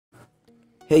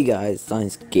Hey guys,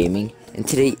 Science Gaming, and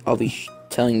today I'll be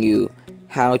telling you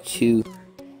how to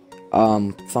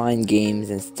find games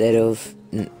instead of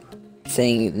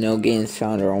saying no games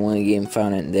found or only game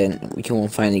found, and then you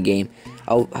won't find the game.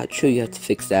 I'll show you how to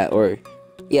fix that, or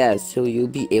yeah, so you'll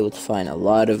be able to find a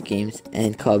lot of games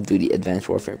in Call of Duty Advanced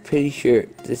Warfare. Pretty sure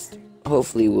this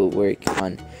hopefully will work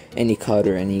on any COD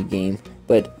or any game,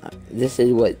 but this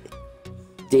is what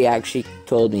they actually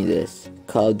told me. This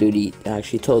Call of Duty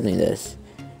actually told me this.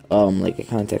 Like I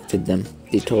contacted them.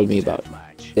 They told me about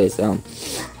this.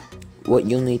 What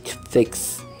you'll need to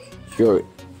fix your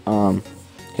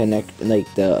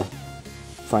the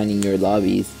finding your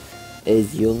lobbies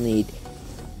is you'll need,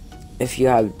 if you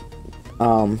have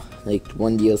like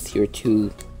one DLC or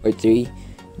 2 or 3,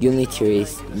 you'll need to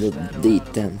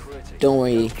delete them. Don't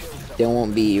worry, they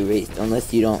won't be erased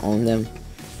unless you don't own them.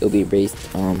 They'll be erased.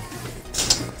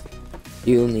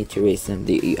 You'll need to erase them.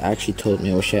 They actually told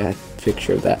me. I wish I had a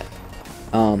picture of that.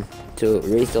 To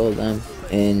erase all of them,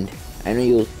 and I know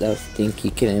you'll think you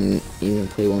can even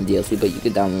play one DLC, but you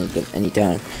can download them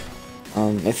anytime.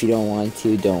 If you don't want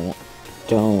to, don't.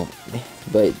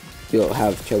 But you'll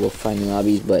have trouble finding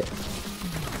lobbies. But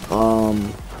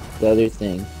the other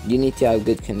thing, you need to have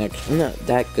good connection. Not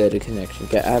that good a connection.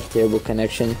 I have terrible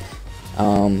connection.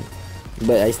 But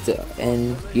I still,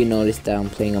 and you notice that I'm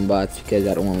playing on bots because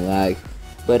I don't want to lag.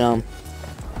 But I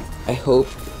hope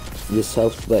this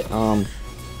helps. But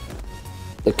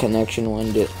the connection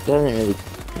one doesn't really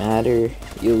matter.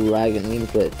 You'll lag in games,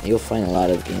 but you'll find a lot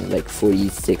of games like 40,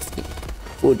 60,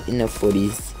 in the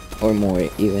 40s or more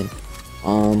even.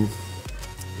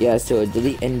 Yeah. So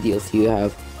delete any DLC you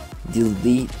have.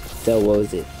 Delete the, what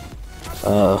was it?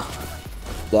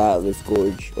 The Atlas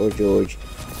Gorge or George.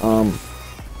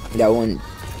 That one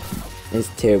is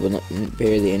terrible.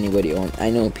 Barely anybody owns. I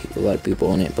know a lot of people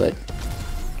own it, but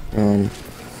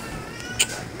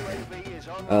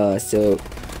so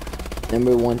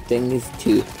number one thing is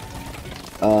to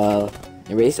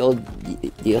erase all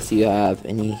DLC you have,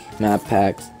 any map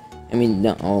packs. I mean,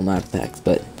 not all map packs,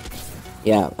 but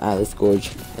yeah, Atlas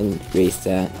Gorge, and erase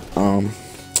that. So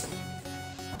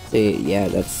yeah,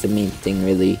 that's the main thing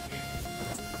really.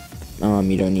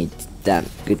 You don't need that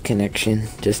good connection,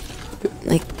 just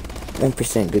like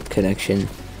 1% good connection.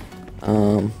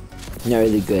 Not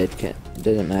really good,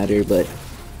 doesn't matter. But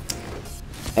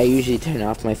I usually turn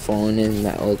off my phone and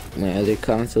my other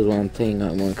consoles when I'm playing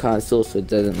on one console, so it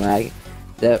doesn't lag.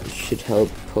 That should help,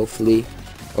 hopefully.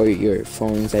 Or your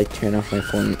phones. I turn off my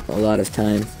phone a lot of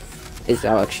times. It's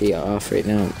actually off right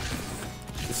now.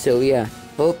 So yeah,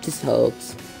 hope this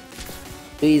helps.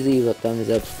 Please leave a thumbs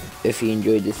up if you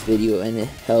enjoyed this video and it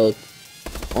helped.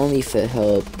 Only if it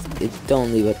helped.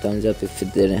 Don't leave a thumbs up if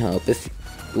it didn't help. If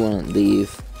you want to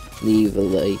leave a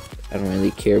like. I don't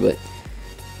really care, but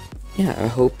yeah, I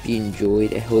hope you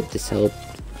enjoyed. I hope this helped,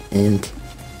 and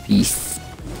peace.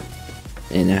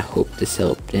 And I hope this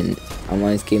helped. And I'm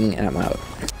Lions Gaming, and I'm out.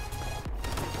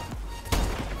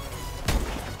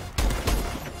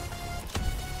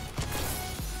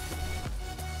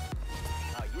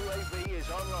 Our UAV is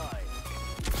online.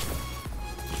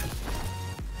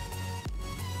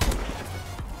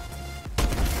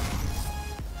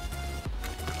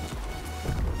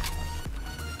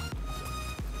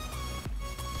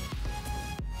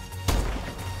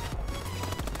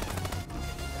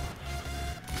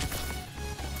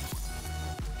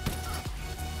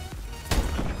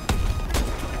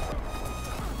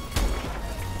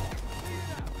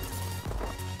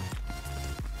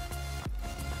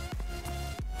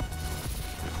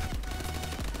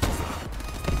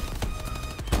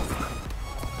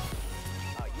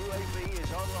 UAV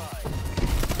is online.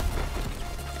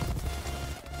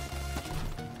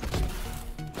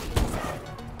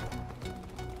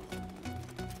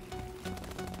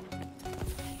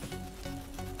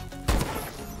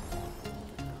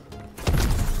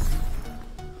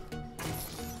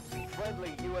 Friendly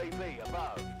UAV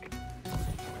above.